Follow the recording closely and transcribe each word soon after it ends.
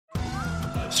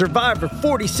Survivor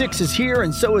 46 is here,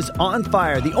 and so is On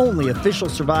Fire, the only official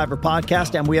Survivor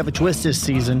podcast, and we have a twist this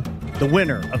season. The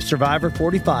winner of Survivor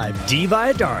 45, Dee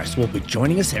Valladares, will be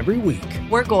joining us every week.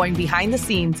 We're going behind the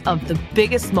scenes of the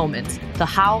biggest moments, the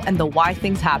how and the why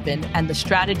things happen, and the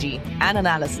strategy and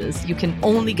analysis you can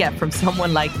only get from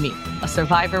someone like me, a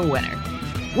Survivor winner.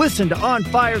 Listen to On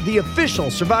Fire, the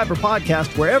official Survivor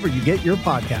podcast, wherever you get your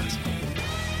podcast.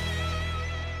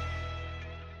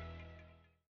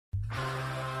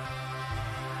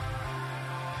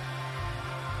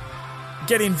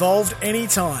 Get involved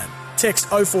anytime. Text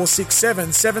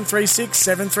 0467 736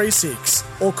 736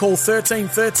 or call 13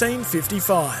 13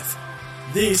 55.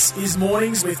 This is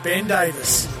Mornings with Ben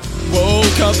Davis.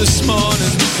 Woke up this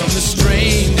morning from the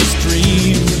strangest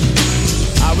dream.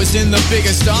 I was in the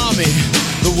biggest army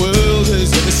the world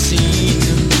has ever seen.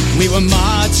 We were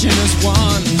marching as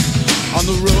one on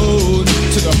the road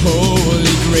to the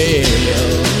Holy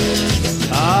Grail.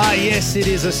 Ah, yes, it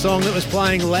is a song that was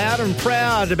playing loud and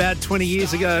proud about 20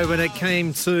 years ago when it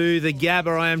came to the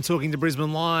Gabba. I am talking to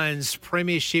Brisbane Lions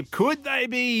premiership. Could they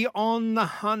be on the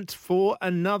hunt for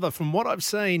another? From what I've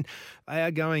seen, they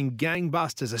are going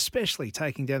gangbusters, especially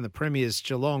taking down the premiers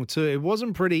Geelong too. It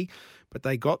wasn't pretty, but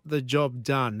they got the job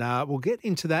done. We'll get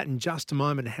into that in just a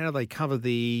moment, how they cover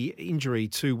the injury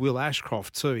to Will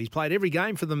Ashcroft too. He's played every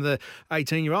game for them, the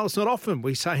 18-year-old. It's not often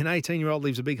we say an 18-year-old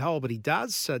leaves a big hole, but he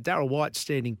does. Darryl White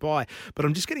standing by. But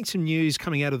I'm just getting some news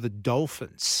coming out of the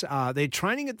Dolphins. They're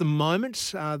training at the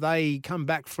moment. They come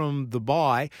back from the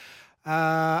bye.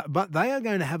 But they are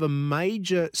going to have a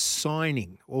major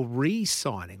signing or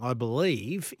re-signing, I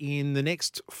believe, in the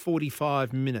next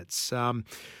 45 minutes.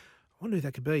 I wonder who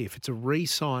that could be, if it's a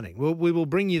re-signing. Well, we will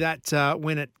bring you that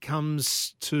when it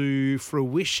comes to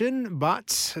fruition,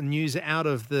 but news out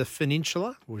of the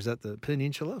Peninsula, or is that the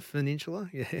Peninsula?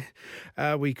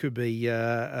 Yeah. We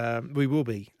will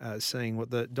be seeing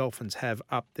what the Dolphins have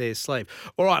up their sleeve.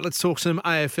 All right, let's talk some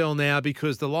AFL now,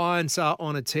 because the Lions are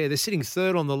on a tear. They're sitting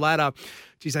third on the ladder.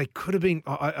 Geez, they could have been,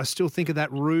 I still think of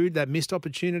that missed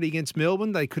opportunity against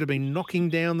Melbourne. They could have been knocking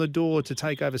down the door to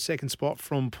take over second spot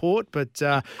from Port, but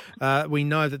we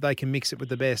know that they can mix it with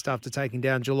the best after taking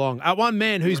down Geelong. One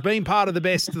man who's been part of the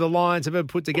best the Lions have ever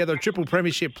put together, a triple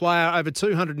premiership player, over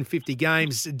 250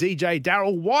 games, DJ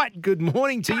Darryl White. Good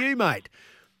morning to you, mate.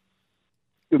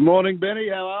 Good morning, Benny.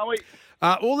 How are we?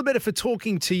 All the better for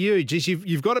talking to you. Geez,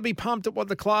 you've got to be pumped at what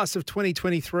the class of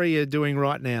 2023 are doing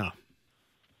right now.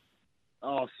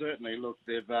 Oh, certainly. Look,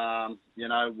 they've,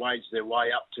 waged their way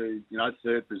up to,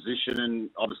 third position and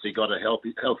obviously got a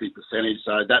healthy percentage.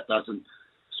 So that doesn't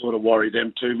sort of worry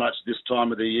them too much this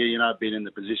time of the year, being in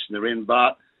the position they're in.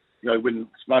 But, win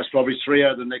most probably 3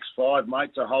 out of the next 5,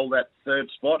 mate, to hold that third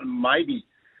spot. And maybe,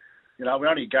 we're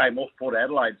only a game off Port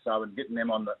Adelaide, so and getting them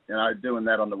on the, doing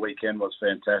that on the weekend was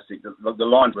fantastic. The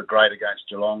Lions were great against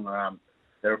Geelong.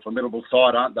 They're a formidable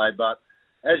side, aren't they? But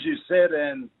as you said,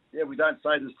 and yeah, we don't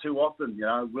say this too often,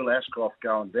 Will Ashcroft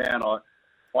going down.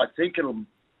 I think it'll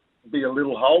be a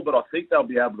little hole, but I think they'll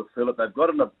be able to fill it. They've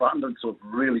got an abundance of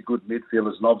really good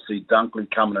midfielders, and obviously Dunkley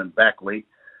coming in back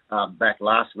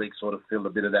last week sort of filled a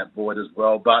bit of that void as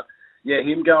well. But yeah,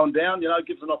 him going down,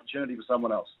 gives an opportunity for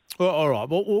someone else. Well, all right.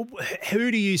 Well,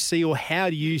 who do you see, or how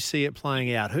do you see it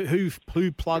playing out? Who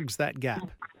plugs that gap?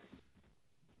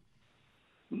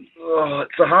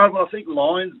 It's a hard one. I think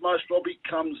Lions most probably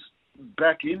comes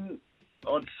back in,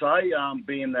 I'd say,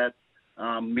 being that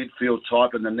midfield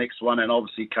type in the next one, and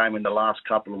obviously came in the last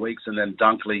couple of weeks, and then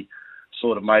Dunkley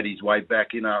sort of made his way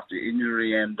back in after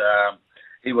injury, and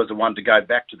he was the one to go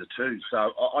back to the 2. So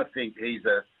I think he's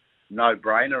a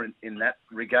no-brainer in that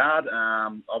regard.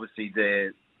 Obviously,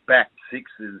 their back 6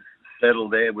 is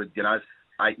settled there with,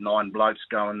 8, 9 blokes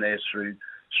going there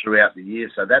throughout the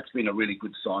year. So that's been a really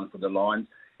good sign for the Lions.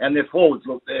 And their forwards,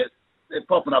 look, they're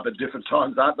popping up at different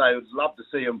times, aren't they? I'd love to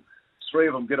see them, 3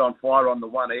 of them get on fire on the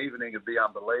one evening. It'd be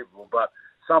unbelievable. But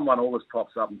someone always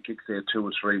pops up and kicks there 2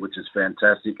 or 3, which is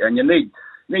fantastic. And you need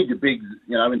the bigs,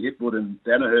 in Hipwood and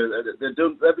Danaher.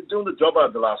 They've been doing the job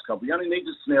over the last couple. You only need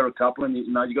to snare a couple, and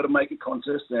you got to make a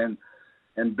contest and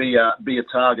be a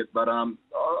target. But I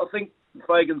think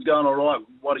Fagan's going all right.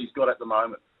 What he's got at the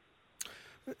moment.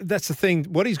 That's the thing.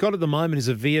 What he's got at the moment is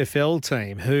a VFL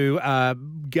team who are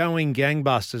going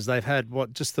gangbusters. They've had,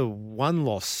 just the one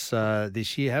loss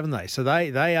this year, haven't they? So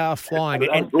they are flying.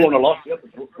 Drawing a loss, yep.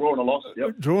 Drawing a loss,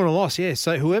 yep. Drawing a loss, yeah.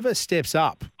 So whoever steps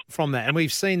up from that, and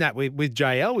we've seen that with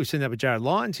JL, we've seen that with Jared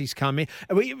Lyons. He's come in.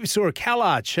 And we saw a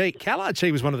Kalachi.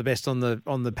 Kalachi was one of the best on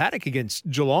the paddock against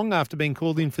Geelong after being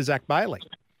called in for Zach Bailey.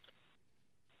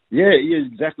 Yeah, you're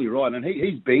exactly right. And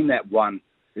he's been that one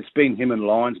it's been him and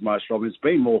Lyons most probably. It's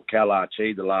been more Cal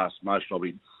Archie the last most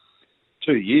probably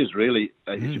 2 years, really,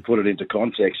 if you put it into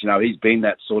context. He's been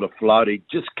that sort of float. He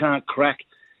just can't crack,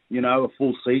 a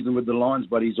full season with the Lions,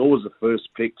 but he's always the first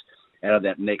picked out of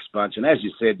that next bunch. And as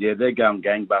you said, they're going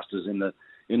gangbusters in the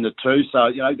two.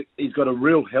 So, he's got a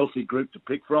real healthy group to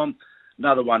pick from.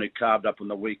 Another one who carved up on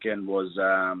the weekend was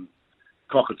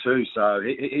Cockatoo. So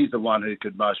he's the one who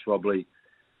could most probably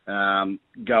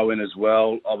go in as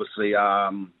well. Obviously,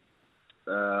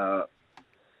 the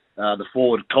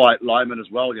forward, Kai Lehman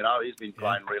as well, he's been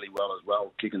playing really well as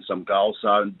well, kicking some goals.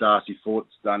 So Darcy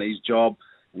Fort's done his job,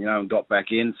 and got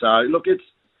back in. So, look,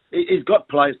 he's got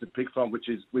players to pick from, which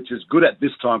is good at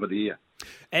this time of the year.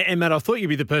 And Matt, I thought you'd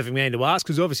be the perfect man to ask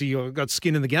because obviously you've got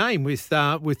skin in the game with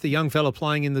the young fella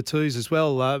playing in the twos as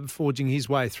well, forging his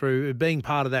way through, being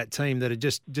part of that team that are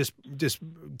just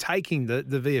taking the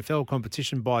VFL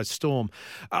competition by storm.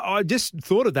 I just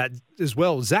thought of that as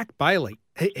well. Zach Bailey,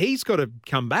 he's got to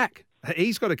come back.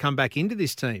 He's got to come back into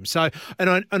this team. So,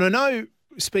 and I know,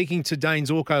 speaking to Dane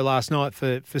Zorko last night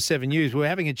for 7 News, we were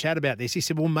having a chat about this. He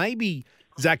said, well, maybe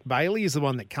Zach Bailey is the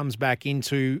one that comes back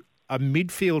into a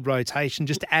midfield rotation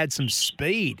just to add some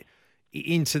speed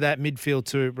into that midfield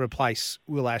to replace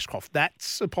Will Ashcroft.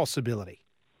 That's a possibility.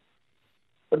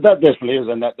 That definitely is,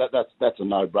 and that's a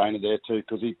no-brainer there too,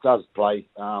 because he does play.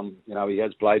 He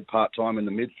has played part-time in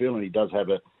the midfield, and he does have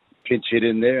a pinch hit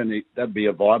in there, and that'd be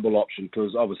a viable option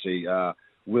because obviously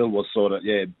Will was sort of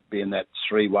being that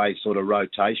three-way sort of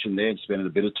rotation there, and spending a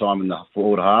bit of time in the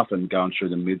forward half and going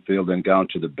through the midfield and going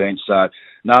to the bench. So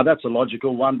no, that's a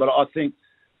logical one, but I think.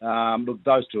 Look,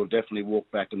 those two will definitely walk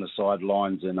back on the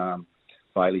sidelines, and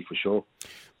Bailey for sure.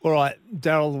 All right,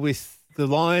 Darryl, with the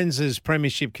Lions as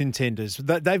premiership contenders,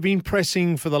 they've been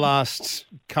pressing for the last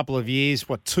couple of years,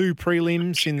 2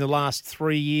 prelims in the last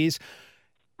 3 years.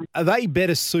 Are they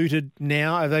better suited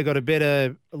now? Have they got a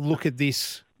better look at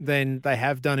this than they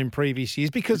have done in previous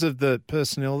years because of the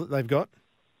personnel that they've got?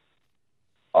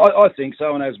 I think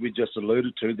so, and as we just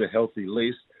alluded to, the healthy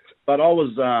list. But I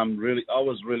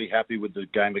was really happy with the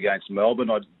game against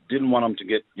Melbourne. I didn't want them to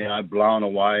get blown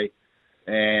away.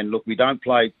 And look, we don't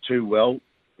play too well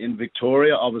in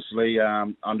Victoria. Obviously,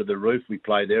 under the roof, we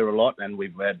play there a lot, and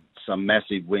we've had some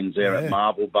massive wins there at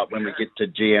Marvel. But when we get to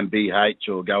GmbH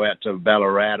or go out to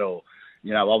Ballarat, or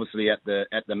obviously at the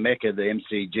Mecca, the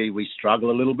MCG, we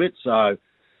struggle a little bit. So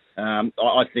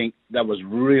I think that was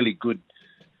really good.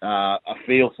 A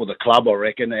feel for the club, I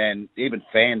reckon, and even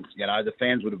fans. The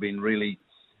fans would have been really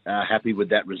happy with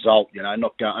that result.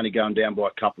 Only going down by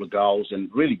a couple of goals and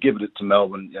really giving it to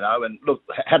Melbourne. And look,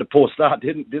 had a poor start,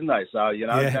 didn't they? So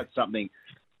that's something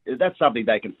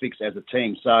they can fix as a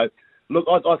team. So look,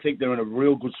 I think they're in a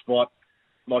real good spot.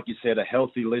 Like you said, a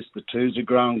healthy list. The twos are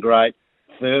growing great.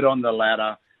 Third on the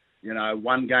ladder.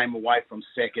 1 game away from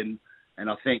second. And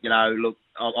I think, look,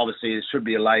 obviously there should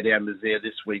be a laydown there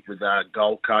this week with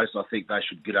Gold Coast. I think they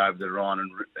should get over the line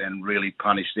and really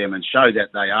punish them and show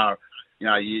that they are,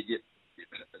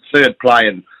 third play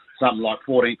and something like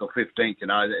 14th or 15th,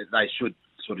 they should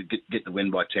sort of get the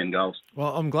win by 10 goals.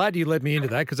 Well, I'm glad you led me into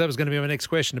that because that was going to be my next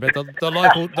question about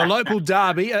the local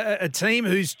derby, a team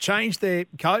who's changed their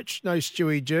coach, no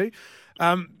Stewie Jew.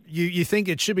 You think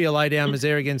it should be a laydown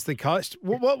Missouri against the Coast?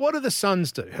 What do the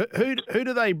Suns do? Who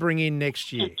do they bring in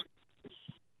next year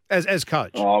as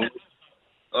coach? Not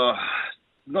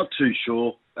too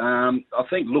sure. I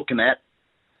think looking at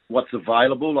what's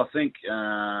available, I think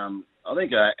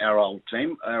our old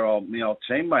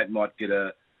teammate might get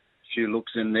a few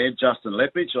looks in there. Justin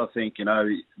Lepage, I think,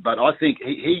 but I think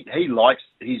he likes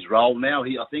his role now.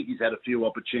 I think he's had a few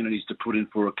opportunities to put in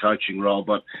for a coaching role,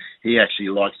 but he actually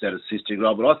likes that assisting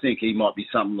role. But I think he might be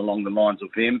something along the lines of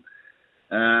him.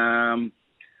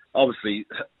 Obviously,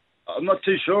 I'm not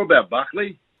too sure about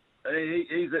Buckley.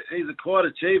 He's a quiet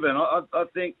achiever, and I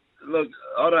think, look,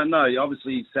 I don't know.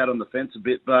 Obviously, he sat on the fence a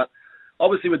bit, but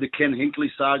obviously with the Ken Hinkley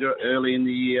saga early in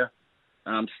the year,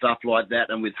 stuff like that,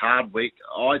 and with Hardwick,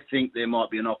 I think there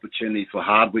might be an opportunity for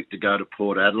Hardwick to go to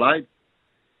Port Adelaide,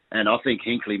 and I think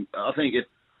if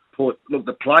Port, look,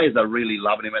 the players are really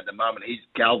loving him at the moment. He's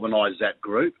galvanised that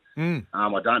group.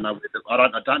 I don't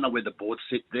know where the board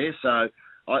sit there. So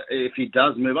if he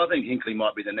does move, I think Hinkley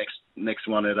might be the next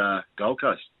one at Gold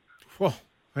Coast. Well,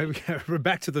 We're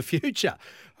back to the future.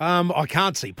 I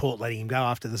can't see Port letting him go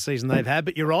after the season they've had,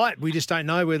 but you're right. We just don't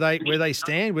know where they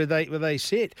stand, where they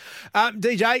sit.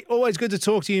 DJ, always good to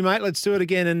talk to you, mate. Let's do it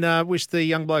again, and wish the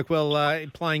young bloke well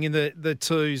playing in the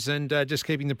twos and just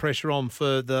keeping the pressure on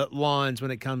for the Lions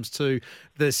when it comes to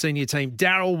the senior team.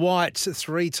 Darryl White,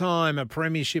 3-time a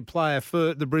premiership player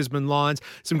for the Brisbane Lions.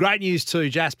 Some great news too.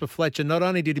 Jasper Fletcher, not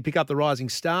only did he pick up the Rising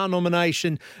Star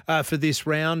nomination for this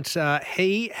round,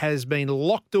 he has been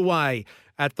locked away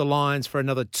at the Lions for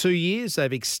another 2 years.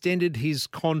 They've extended his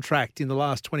contract in the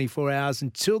last 24 hours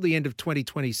until the end of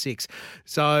 2026.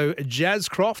 So Jazz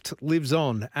Croft lives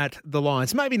on at the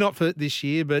Lions. Maybe not for this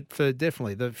year, but for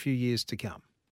definitely the few years to come.